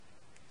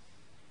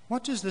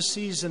What does the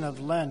season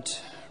of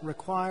Lent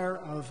require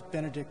of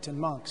Benedictine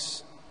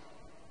monks?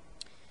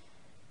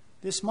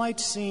 This might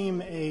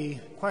seem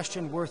a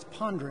question worth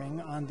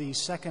pondering on the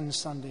second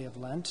Sunday of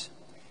Lent,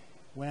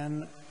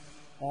 when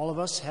all of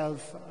us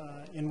have,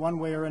 in one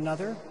way or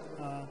another,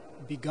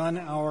 begun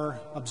our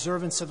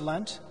observance of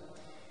Lent.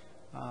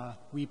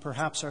 We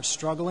perhaps are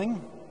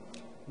struggling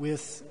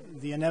with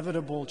the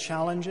inevitable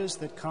challenges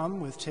that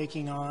come with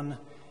taking on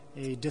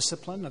a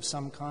discipline of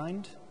some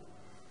kind.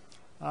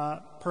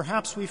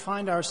 Perhaps we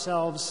find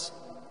ourselves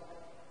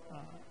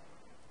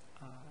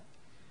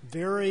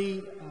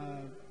very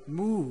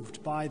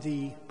moved by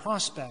the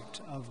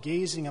prospect of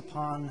gazing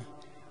upon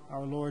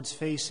our Lord's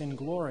face in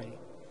glory.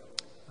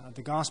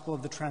 The Gospel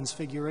of the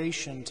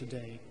Transfiguration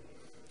today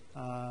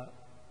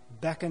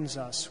beckons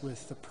us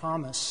with the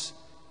promise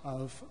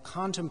of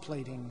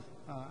contemplating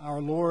our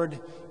Lord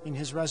in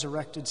his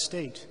resurrected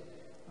state,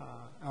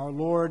 our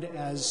Lord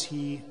as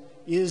he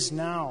is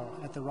now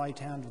at the right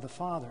hand of the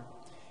Father,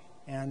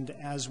 and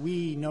as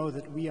we know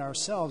that we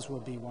ourselves will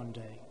be one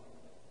day.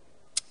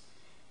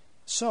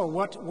 So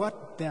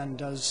what then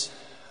does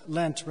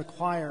Lent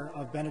require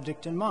of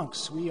Benedictine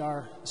monks? We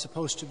are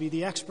supposed to be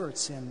the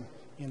experts in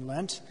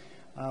Lent.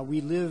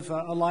 We live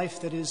a life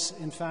that is,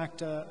 in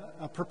fact,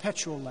 a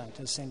perpetual Lent,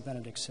 as St.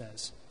 Benedict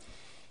says.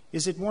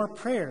 Is it more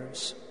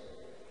prayers?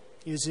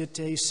 Is it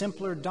a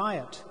simpler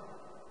diet?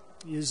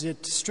 Is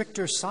it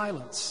stricter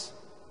silence?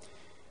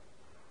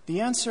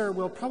 The answer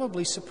will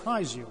probably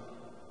surprise you.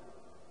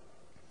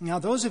 Now,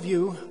 those of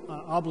you,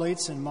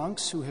 oblates and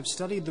monks, who have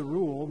studied the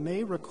rule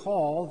may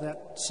recall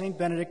that St.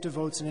 Benedict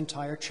devotes an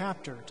entire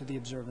chapter to the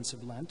observance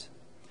of Lent.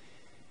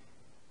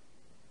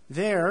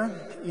 There,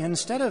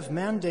 instead of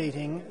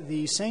mandating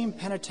the same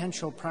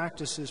penitential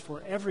practices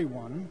for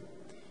everyone,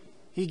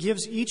 he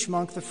gives each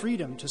monk the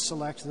freedom to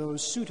select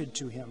those suited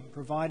to him,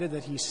 provided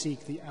that he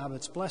seek the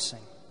abbot's blessing.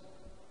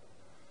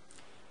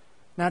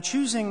 Now,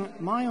 choosing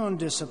my own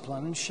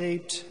discipline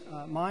shaped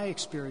my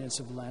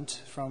experience of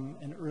Lent from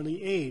an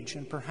early age,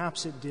 and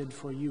perhaps it did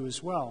for you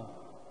as well.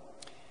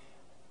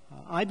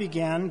 I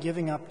began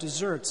giving up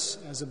desserts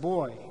as a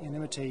boy in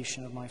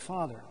imitation of my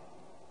father.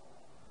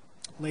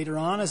 Later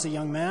on, as a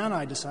young man,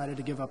 I decided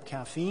to give up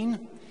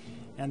caffeine,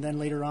 and then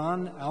later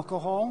on,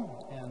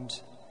 alcohol, and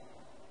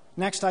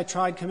next I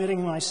tried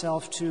committing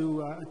myself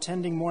to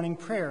attending morning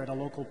prayer at a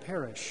local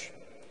parish.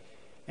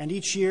 And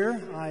each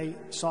year, I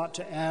sought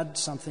to add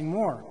something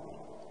more.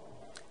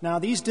 Now,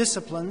 these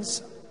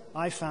disciplines,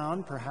 I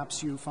found,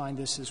 perhaps you find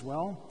this as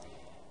well,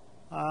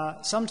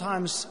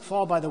 sometimes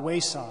fall by the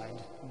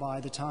wayside by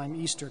the time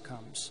Easter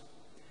comes.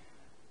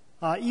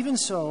 Even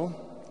so,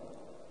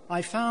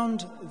 I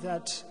found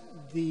that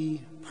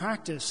the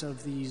practice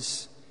of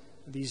these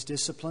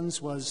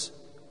disciplines was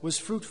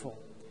fruitful,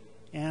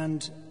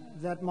 and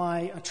that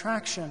my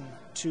attraction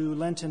to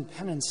Lenten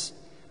penance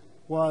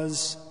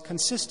was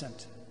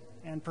consistent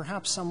and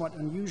perhaps somewhat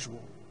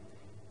unusual.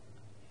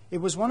 It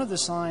was one of the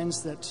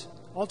signs that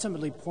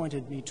ultimately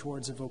pointed me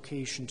towards a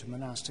vocation to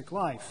monastic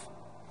life.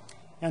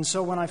 And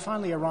so when I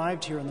finally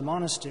arrived here in the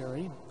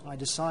monastery, I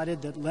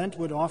decided that Lent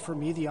would offer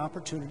me the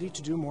opportunity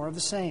to do more of the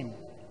same.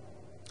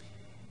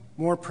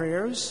 More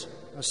prayers,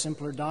 a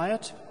simpler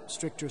diet,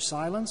 stricter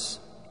silence,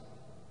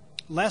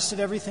 less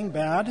of everything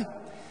bad,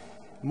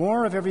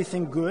 more of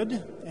everything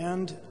good,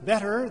 and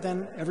better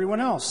than everyone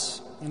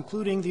else,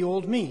 including the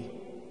old me.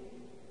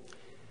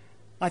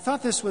 I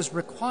thought this was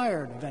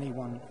required of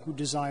anyone who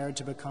desired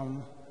to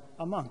become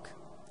a monk,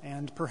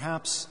 and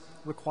perhaps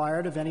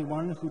required of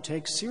anyone who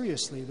takes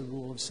seriously the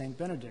rule of St.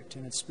 Benedict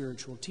and its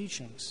spiritual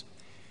teachings.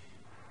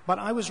 But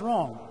I was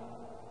wrong,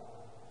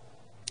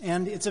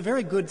 and it's a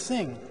very good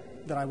thing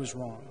that I was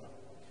wrong.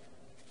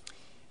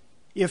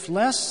 If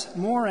less,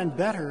 more, and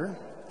better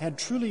had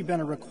truly been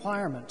a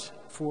requirement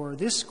for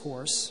this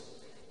course,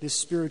 this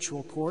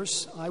spiritual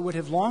course, I would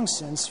have long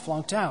since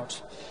flunked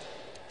out.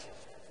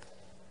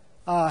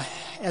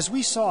 As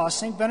we saw,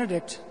 St.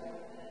 Benedict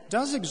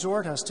does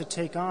exhort us to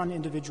take on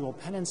individual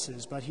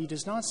penances, but he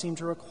does not seem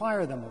to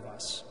require them of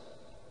us.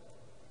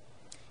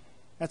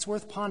 That's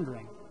worth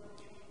pondering.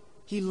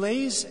 He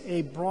lays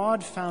a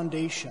broad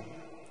foundation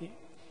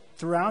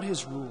throughout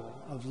his rule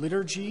of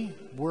liturgy,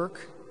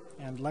 work,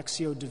 and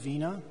lectio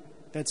divina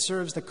that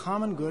serves the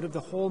common good of the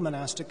whole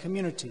monastic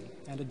community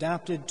and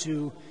adapted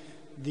to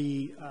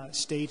the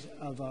state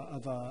of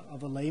a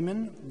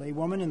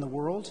laywoman in the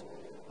world.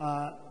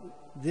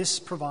 This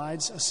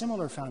provides a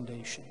similar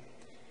foundation.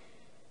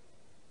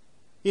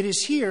 It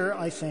is here,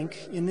 I think,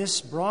 in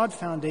this broad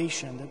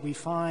foundation that we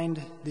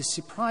find the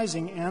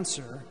surprising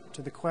answer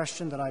to the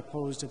question that I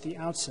posed at the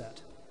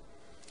outset.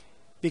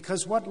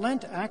 Because what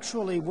Lent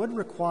actually would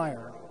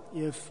require,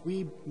 if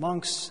we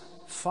monks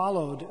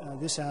followed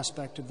this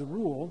aspect of the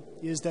rule,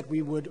 is that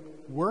we would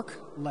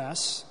work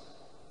less,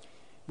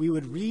 we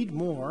would read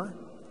more,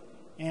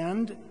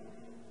 and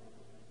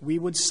we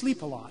would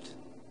sleep a lot.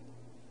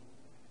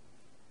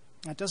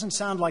 That doesn't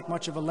sound like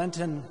much of a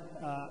Lenten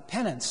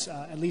penance,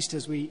 at least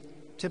as we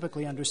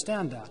typically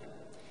understand that.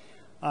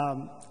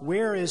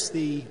 Where is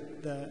the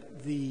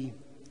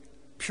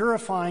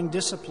purifying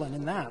discipline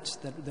in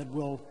that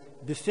will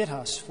befit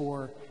us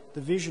for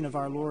the vision of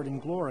our Lord in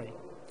glory.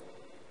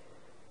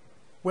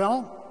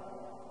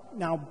 Well,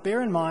 now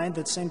bear in mind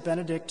that St.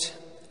 Benedict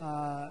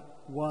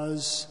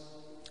was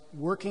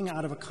working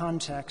out of a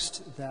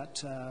context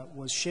that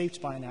was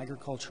shaped by an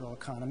agricultural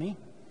economy,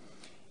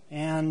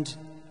 and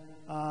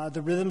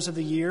the rhythms of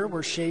the year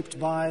were shaped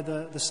by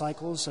the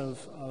cycles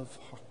of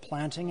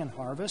planting and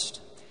harvest,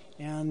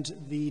 and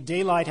the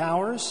daylight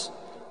hours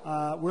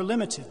were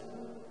limited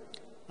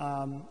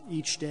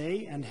each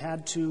day and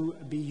had to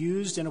be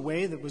used in a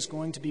way that was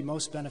going to be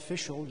most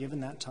beneficial given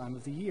that time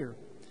of the year.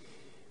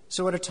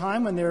 So at a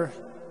time when there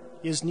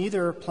is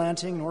neither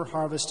planting nor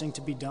harvesting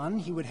to be done,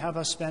 he would have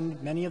us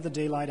spend many of the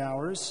daylight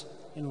hours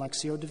in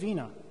Lectio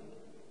Divina.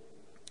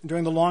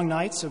 During the long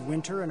nights of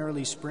winter and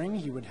early spring,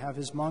 he would have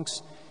his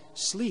monks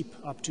sleep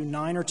up to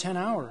 9 or 10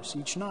 hours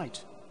each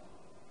night.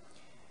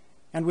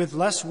 And with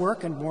less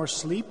work and more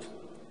sleep,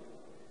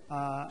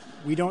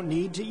 we don't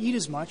need to eat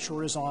as much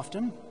or as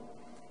often,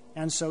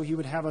 and so he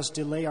would have us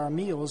delay our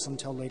meals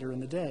until later in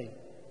the day.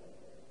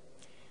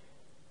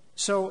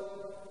 So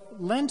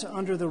Lent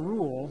under the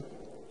rule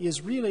is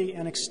really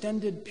an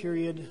extended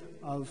period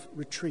of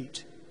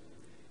retreat,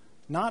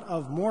 not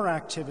of more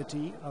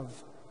activity,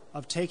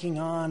 of taking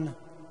on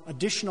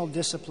additional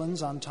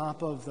disciplines on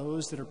top of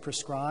those that are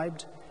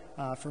prescribed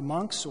for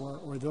monks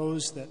or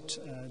those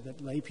that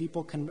lay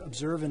people can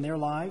observe in their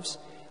lives,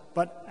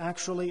 but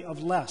actually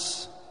of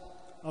less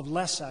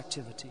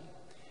activity,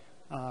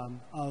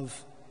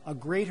 of a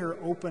greater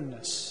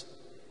openness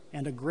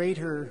and a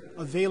greater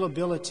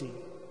availability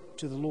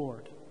to the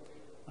Lord,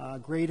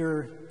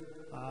 greater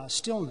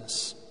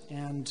stillness,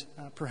 and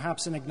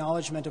perhaps an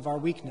acknowledgement of our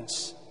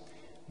weakness,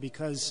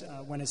 because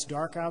when it's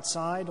dark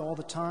outside all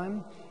the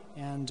time,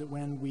 and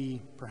when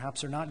we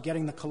perhaps are not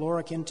getting the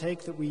caloric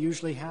intake that we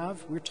usually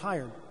have, we're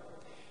tired,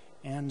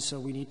 and so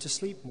we need to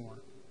sleep more.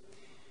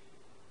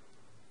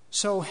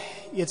 So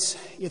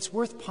it's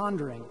worth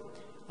pondering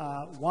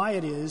why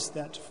it is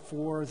that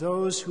for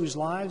those whose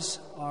lives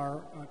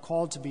are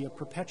called to be a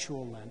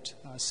perpetual Lent,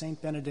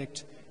 St.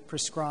 Benedict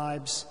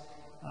prescribes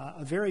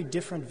a very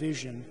different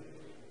vision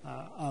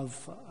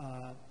of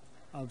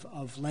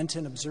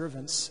Lenten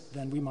observance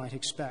than we might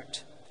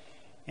expect.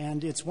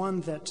 And it's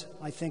one that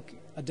I think,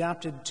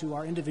 adapted to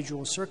our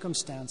individual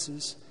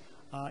circumstances,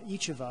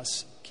 each of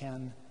us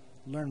can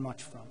learn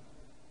much from.